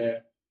listing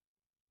there.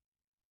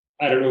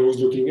 I don't know who's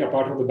looking,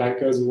 apart from the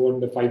bankers who own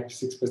the 5,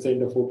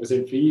 6% or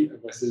 4% fee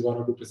versus 1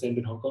 or 2%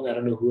 in Hong Kong. I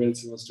don't know who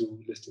else wants to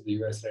list in the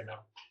US right now.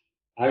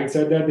 Having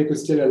said that, they could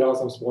still allow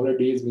some smaller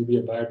deals, maybe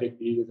a biotech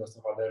deal or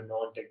some other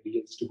non-tech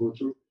deals to go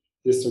through,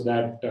 just so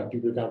that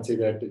people can't say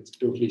that it's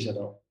totally shut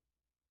off.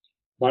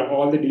 But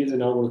all the deals are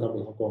now going to come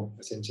to Hong Kong,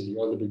 essentially,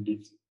 all the big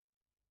deals.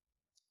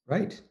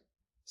 Right.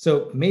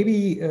 So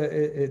maybe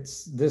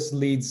this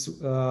leads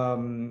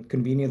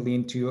conveniently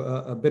into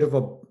a bit of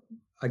a,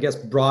 I guess,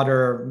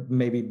 broader,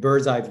 maybe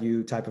bird's eye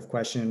view type of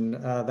question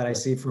that I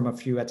see from a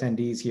few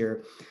attendees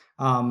here,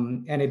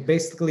 and it's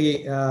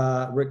basically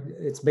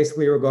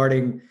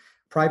regarding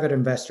private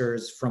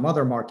investors from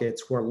other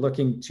markets who are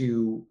looking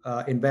to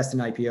invest in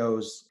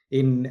IPOs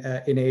in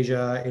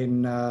Asia,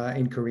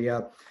 in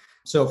Korea.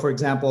 So, for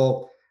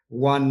example,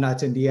 one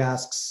attendee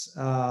asks,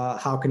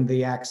 how can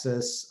they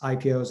access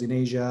IPOs in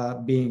Asia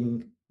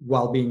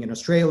while being in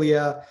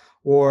Australia,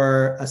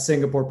 or a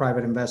Singapore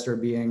private investor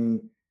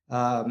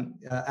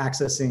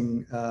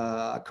accessing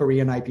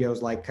Korean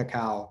IPOs like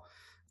Kakao?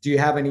 Do you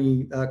have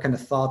any kind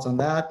of thoughts on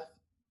that?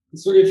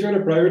 So if you're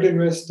a private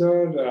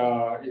investor,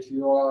 if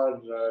you are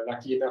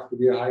lucky enough to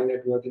be a high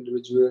net worth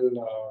individual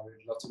with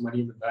lots of money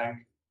in the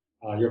bank,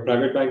 your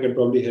private bank can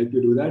probably help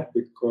you do that,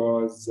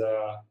 because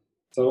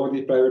some of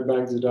these private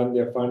banks run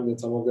their funds and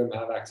some of them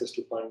have access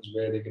to funds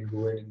where they can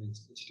go in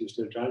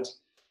institutional tranche.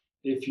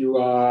 If you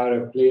are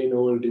a plain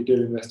old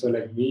retail investor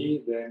like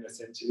me, then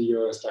essentially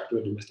you're stuck to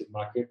a domestic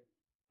market,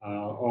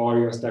 or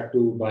you're stuck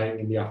to buying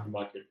in the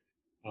aftermarket.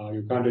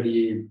 You can't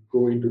really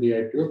go into the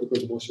IPO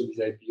because most of these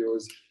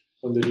IPOs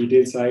on the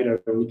retail side are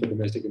only for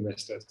domestic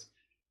investors.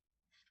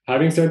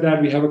 Having said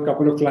that, we have a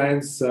couple of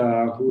clients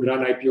who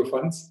run IPO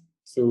funds.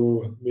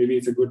 So maybe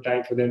it's a good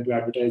time for them to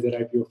advertise their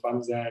IPO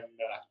funds, and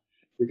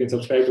you can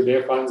subscribe to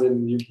their funds,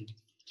 and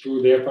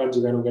through their funds,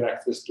 you're going to get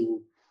access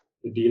to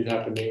the deals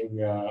happening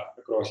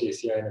across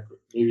Asia and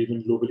maybe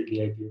even globally, the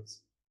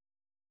IPOs.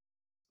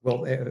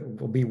 Well,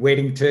 we'll be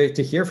waiting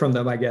to hear from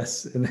them, I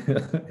guess, in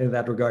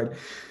that regard.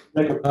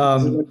 Like it's a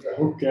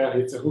hook.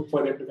 It's a hook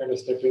for them to kind of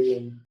step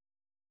in.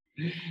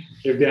 And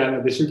if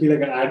there should be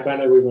like an ad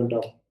banner going on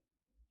top.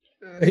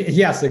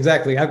 Yes,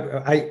 exactly.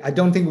 I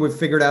don't think we've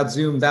figured out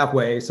Zoom that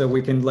way, so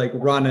we can like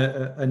run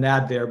an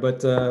ad there,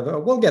 but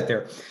we'll get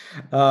there.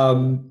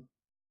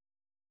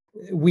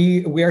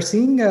 We are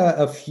seeing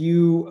a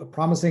few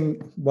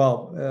promising.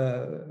 Well,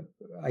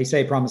 I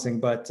say promising,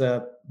 but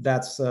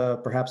that's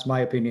perhaps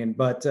my opinion.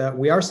 But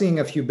we are seeing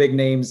a few big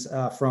names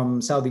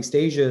from Southeast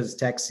Asia's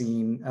tech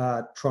scene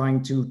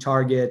trying to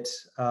target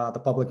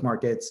the public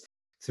markets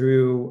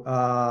through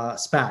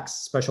SPACs,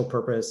 special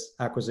purpose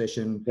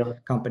acquisition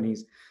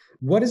companies.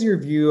 What is your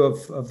view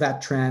of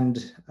that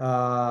trend,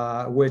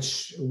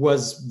 which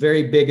was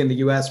very big in the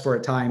US for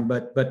a time,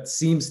 but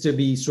seems to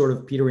be sort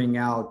of petering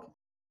out,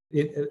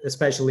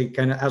 especially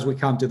kind of as we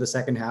come to the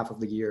second half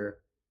of the year?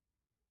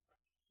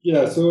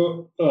 Yeah,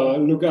 so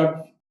look,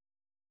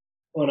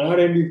 on our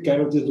end, we've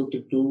kind of just looked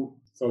at two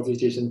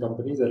Southeast Asian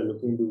companies that are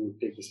looking to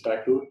take the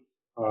SPAC route.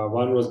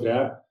 One was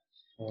Grab,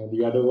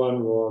 the other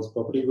one was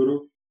Property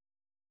Guru.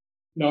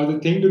 Now, the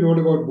thing to note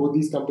about both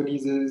these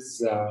companies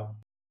is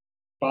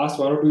past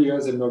 1 or 2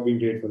 years have not been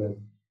great for them.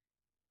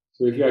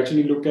 So if you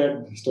actually look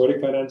at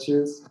historic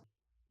financials,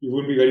 you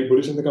wouldn't be very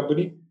bullish on the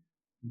company.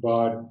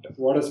 But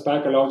what a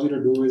SPAC allows you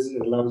to do is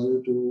it allows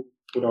you to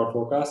put out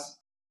forecasts.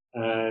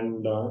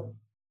 And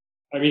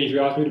I mean, if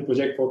you ask me to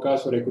project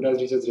forecasts for Aequitas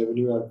Research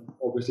revenue, I'll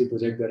obviously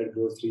project that it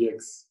grows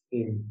 3x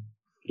in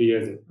 3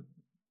 years.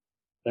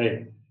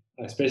 Right?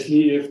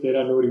 Especially if there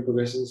are no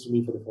repercussions to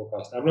me for the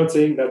forecast. I'm not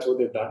saying that's what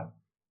they've done,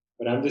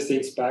 but I'm just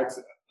saying SPACs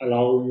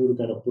allow you to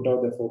kind of put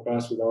out that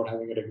forecast without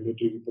having a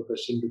regulatory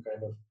repercussion to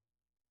kind of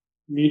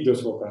meet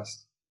those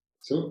forecasts.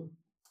 So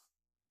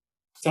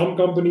some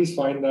companies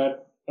find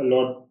that a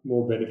lot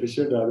more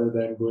beneficial rather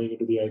than going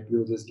into the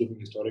IPO just giving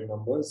historic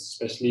numbers,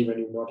 especially when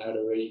you've not had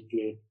a very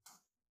great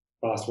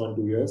past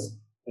 1-2 years,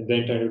 and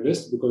then trying to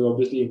list, because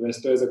obviously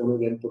investors are going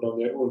to then put on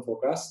their own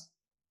forecasts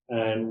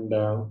and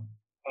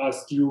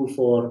ask you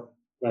for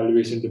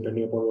valuation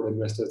depending upon what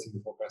investors think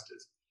the forecast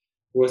is.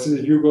 Versus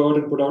if you go out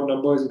and put out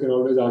numbers, you can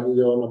always argue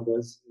your own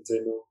numbers and say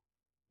no.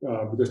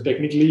 Because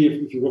technically,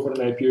 if you go for an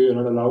IPO, you're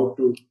not allowed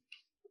to,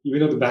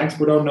 even though the banks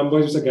put out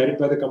numbers which are guided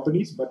by the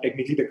companies, but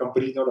technically the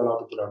company is not allowed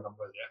to put out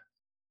numbers.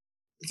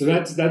 Yeah. So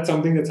that's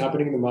something that's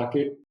happening in the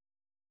market.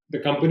 The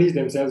companies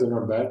themselves are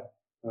not bad.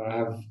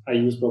 I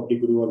use Property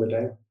Guru all the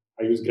time.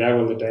 I use Grab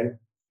all the time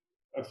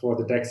for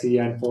the taxi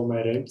and for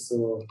my rent.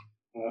 So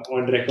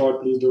on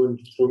record, please don't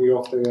throw me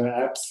off the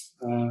apps.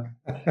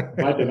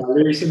 But the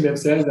valuation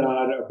themselves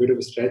are a bit of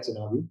a stretch in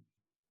our view.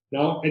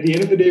 Now, at the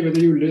end of the day, whether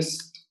you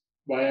list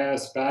via a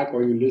SPAC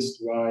or you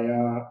list via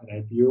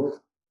an IPO,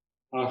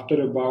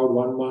 after about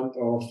 1 month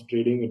of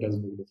trading, it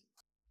doesn't make a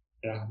difference.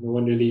 Yeah, no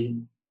one really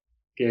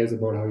cares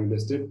about how you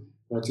listed.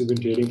 Once you've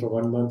been trading for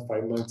 1 month,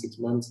 5 months, 6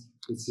 months,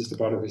 it's just a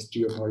part of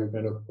history of how you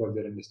kind of got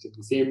there and listed.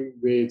 The same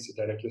way it's a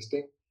direct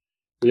listing.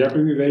 So you have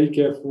to be very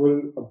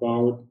careful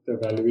about the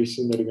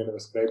valuation that you're going to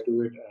ascribe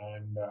to it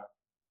and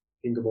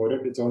think about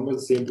it. It's almost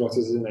the same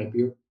process as an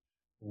IPO.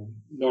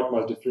 Not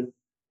much different.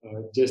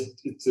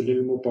 Just it's a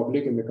little more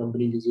public, and the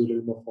company gives you a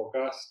little more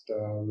forecast,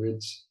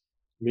 which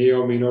may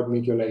or may not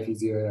make your life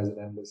easier as an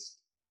analyst.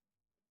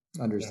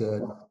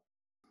 Understood.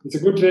 It's a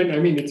good trend. I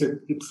mean, it's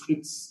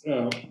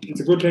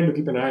a good trend to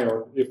keep an eye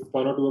on. If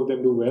one or two of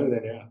them do well,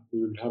 then yeah,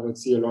 you'll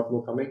see a lot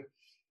more coming.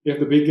 If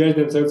the big guys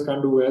themselves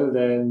can't do well,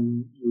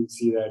 then you'll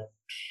see that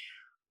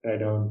die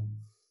down.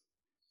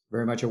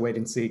 Very much a wait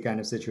and see kind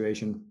of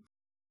situation.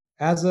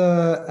 As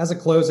a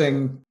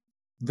closing,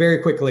 very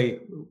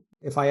quickly,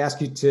 if I ask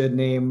you to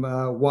name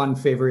one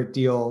favorite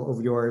deal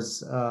of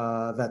yours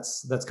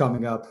that's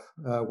coming up,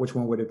 which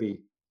one would it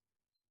be?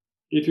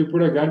 If you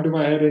put a gun to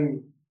my head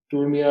and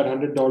told me I had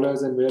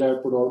 $100 and where I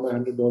would put all my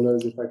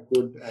 $100 if I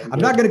could. I'm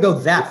not going to go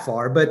that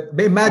far, but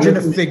imagine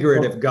a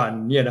figurative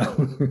gun, you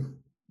know.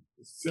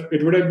 So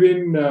it would have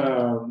been,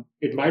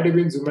 it might have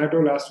been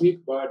Zomato last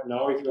week, but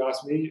now if you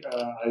ask me,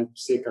 I'd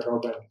say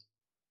Kakao Bank.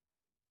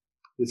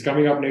 It's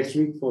coming up next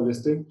week for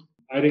listing.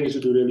 I think it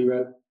should do really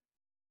well.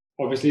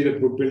 Obviously, the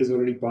book build is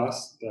already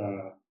passed.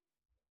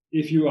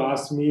 If you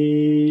ask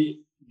me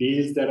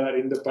deals that are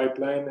in the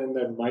pipeline and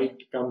that might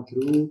come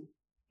through,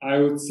 I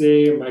would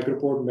say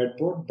Microport,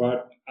 Medport,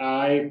 but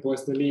I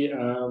personally am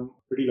a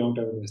pretty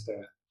long-term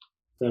investor.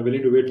 So I'm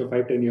willing to wait for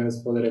 5-10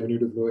 years for the revenue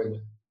to flow in.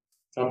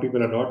 Some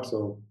people are not,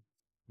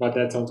 but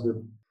that sounds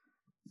good.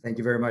 Thank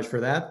you very much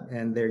for that.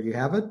 And there you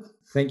have it.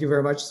 Thank you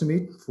very much,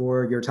 Sumeet,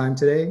 for your time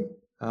today.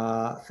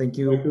 Thank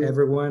you,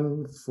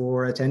 everyone,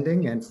 for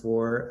attending and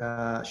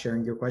for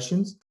sharing your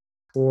questions.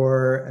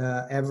 For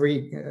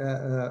every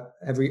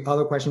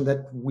other question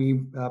that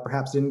we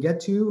perhaps didn't get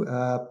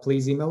to,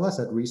 please email us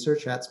at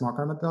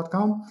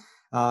research@smartkarma.com,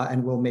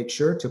 and we'll make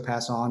sure to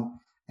pass on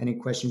any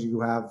questions you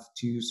have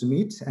to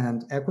Sumeet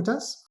and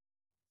Aequitas.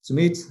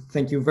 Sumeet,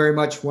 thank you very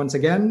much once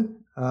again.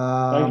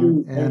 Thank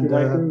you,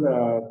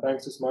 Michael.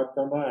 Thanks to Smart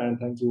Karma, and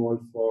thank you all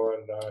for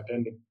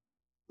attending.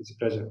 It's a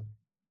pleasure.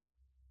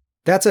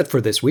 That's it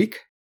for this week.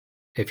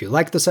 If you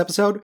liked this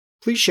episode,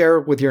 please share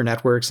it with your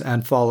networks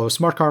and follow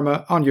Smart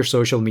Karma on your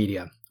social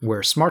media.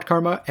 We're Smart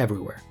Karma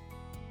everywhere.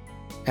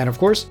 And of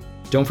course,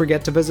 don't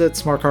forget to visit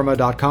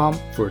smartkarma.com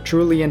for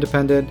truly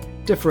independent,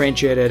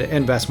 differentiated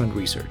investment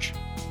research.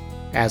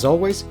 As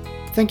always,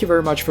 thank you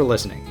very much for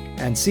listening,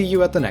 and see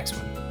you at the next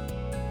one.